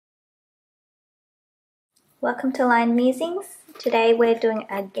Welcome to Line Musings. Today we're doing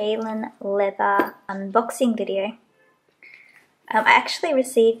a Galen Leather unboxing video. I actually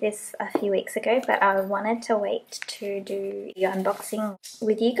received this a few weeks ago, but I wanted to wait to do the unboxing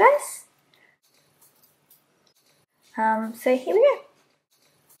with you guys. So here we go.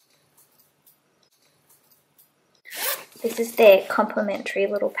 This is their complimentary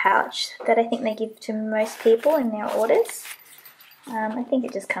little pouch that I think they give to most people in their orders. I think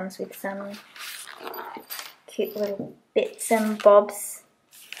it just comes with some cute little bits and bobs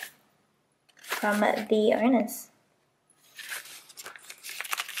from the owners.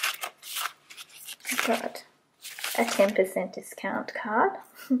 I've got a 10% discount card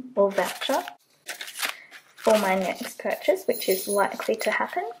or voucher for my next purchase, which is likely to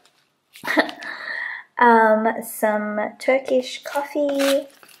happen. Some Turkish coffee,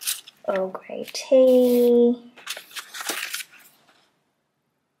 Earl Grey tea.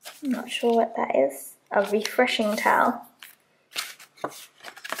 I'm not sure what that is. A refreshing towel.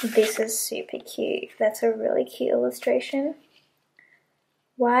 This is super cute. That's a really cute illustration.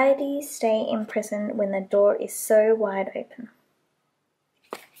 Why do you stay in prison when the door is so wide open?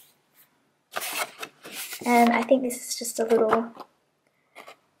 And I think this is just a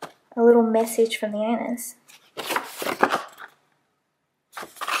little message from the owners.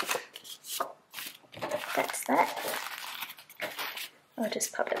 That's that. I'll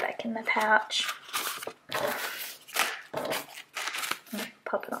just pop it back in the pouch.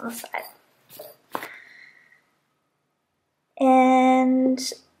 Pop it on the side. And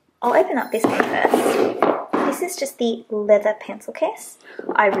I'll open up this one first. This is just the leather pencil case.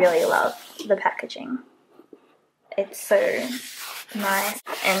 I really love the packaging. It's so nice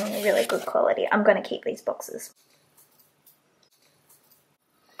and really good quality. I'm going to keep these boxes.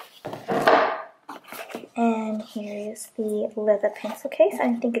 And here is the leather pencil case.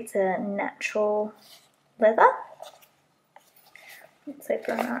 I think it's a natural leather. Let's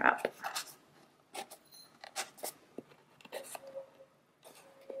open her up.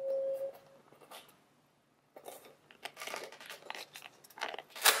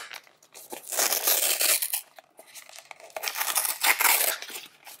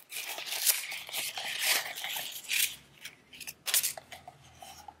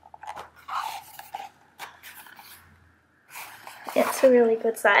 It's a really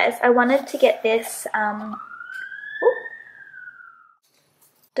good size. I wanted to get this,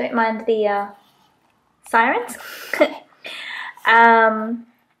 don't mind the sirens. I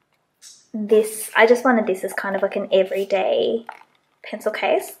just wanted this as kind of like an everyday pencil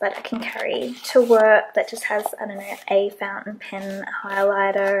case that I can carry to work, that just has, I don't know, a fountain pen, a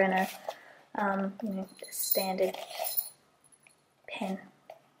highlighter, and a standard pen.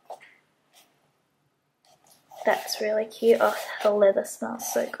 That's really cute. Oh, the leather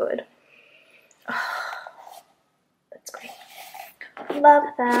smells so good. Oh, that's great.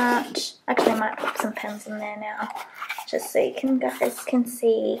 Love that. Actually, I might put some pens in there now, just so you guys can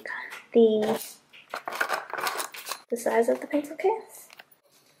see the size of the pencil case.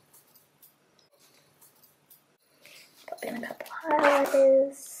 Pop in a couple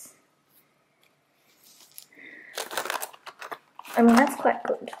highlighters. I mean, that's quite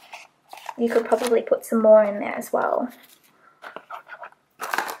good. You could probably put some more in there as well.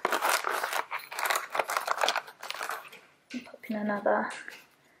 Pop in another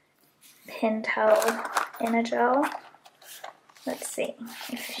pen towel in a gel. Let's see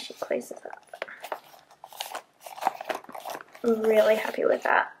if she closes up. Really happy with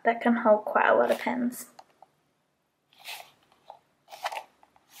that. That can hold quite a lot of pens.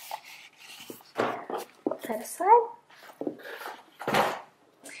 Put that aside.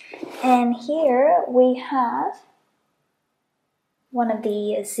 And here we have one of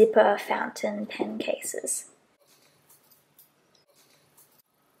the zipper fountain pen cases.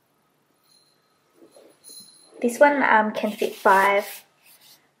 This one can fit 5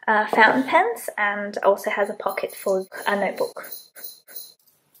 fountain pens and also has a pocket for a notebook.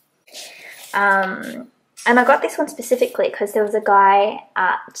 And I got this one specifically because there was a guy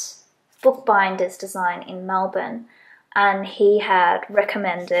at Bookbinders Design in Melbourne, and he had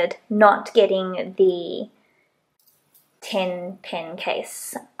recommended not getting the 10 pen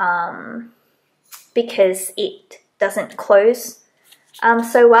case because it doesn't close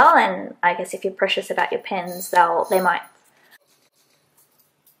so well, and I guess if you're precious about your pens, they might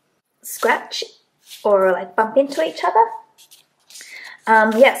scratch or like bump into each other.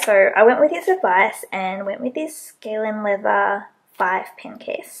 Yeah, so I went with his advice and went with this Galen Leather 5 pen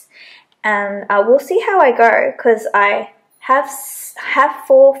case. And we'll see how I go, because I have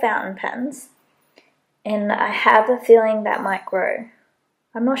 4 fountain pens and I have a feeling that might grow.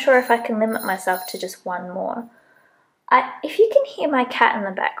 I'm not sure if I can limit myself to just one more. If you can hear my cat in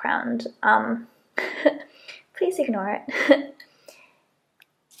the background, please ignore it.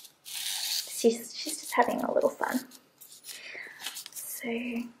 She's just having a little fun. So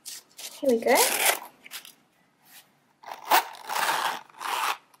here we go.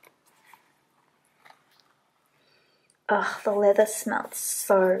 Oh, the leather smells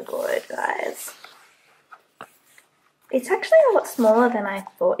so good, guys. It's actually a lot smaller than I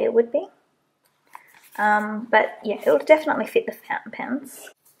thought it would be. But yeah, it'll definitely fit the fountain pens.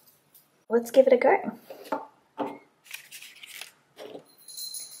 Let's give it a go.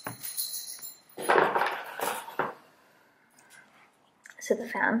 So the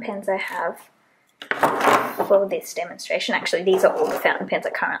fountain pens I have for this demonstration, actually these are all the fountain pens I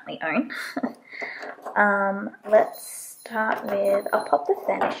currently own. Let's start with, I'll pop the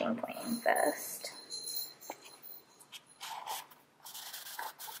vanishing point in first.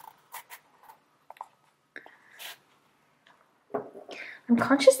 I'm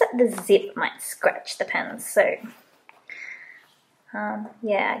conscious that the zip might scratch the pens, so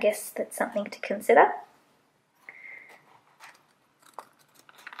yeah, I guess that's something to consider.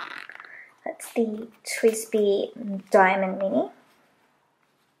 That's the TWSBI Diamond Mini.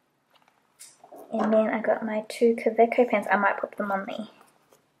 And then I got my 2 Kaweco pens. I might put them on the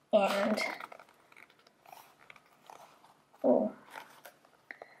end. Oh.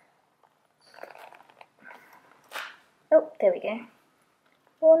 Oh, there we go.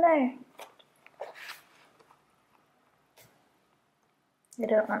 Oh no. I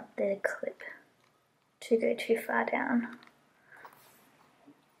don't want the clip to go too far down.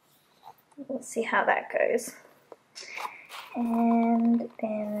 We'll see how that goes. And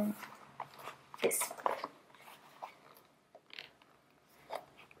then this.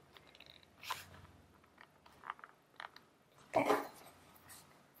 There.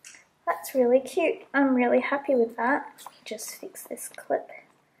 That's really cute. I'm really happy with that. Let me just fix this clip.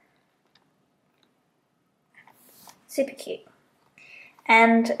 Super cute.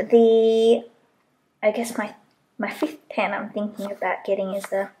 And I guess my 5th pen I'm thinking about getting is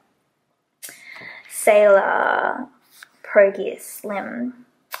the Sailor Pro Gear Slim.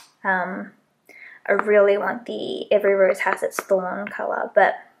 I really want the Every Rose Has Its Thorn colour,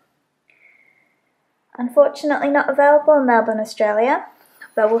 but unfortunately not available in Melbourne, Australia,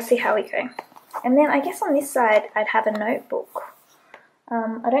 but we'll see how we go. And then I guess on this side I'd have a notebook.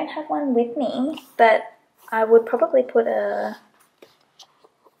 I don't have one with me, but I would probably put a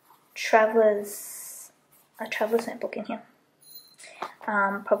traveler's notebook in here.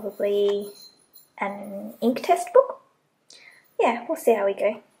 Probably an ink test book. Yeah, we'll see how we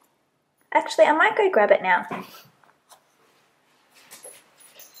go. Actually, I might go grab it now.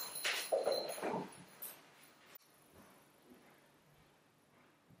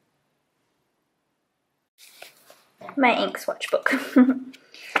 My ink swatch book.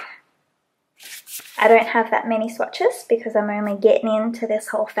 I don't have that many swatches because I'm only getting into this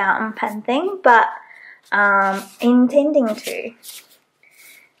whole fountain pen thing, but intending to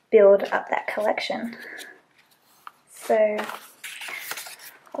build up that collection. So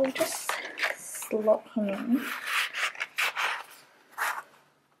I'll just slot him in.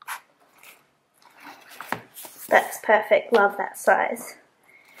 That's perfect, love that size.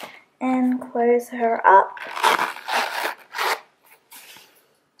 And close her up.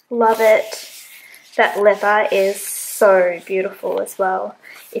 Love it. That leather is so beautiful as well.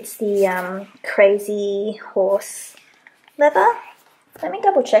 It's the Crazy Horse leather. Let me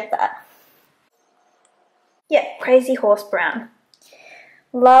double check that. Yeah, Crazy Horse brown.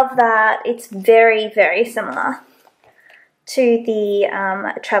 Love that. It's very, very similar to the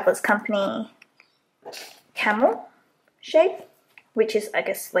Travelers Company camel shape, which is, I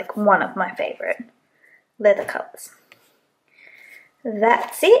guess, like one of my favorite leather colors.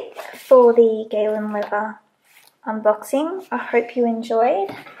 That's it for the Galen Leather unboxing. I hope you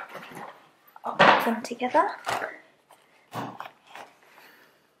enjoyed. I'll put them together.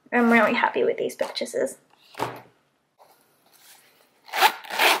 I'm really happy with these purchases.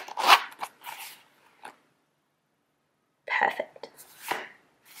 Perfect.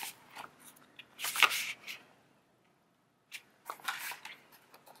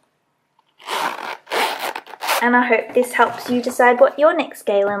 And I hope this helps you decide what your next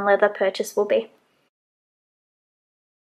Galen Leather purchase will be.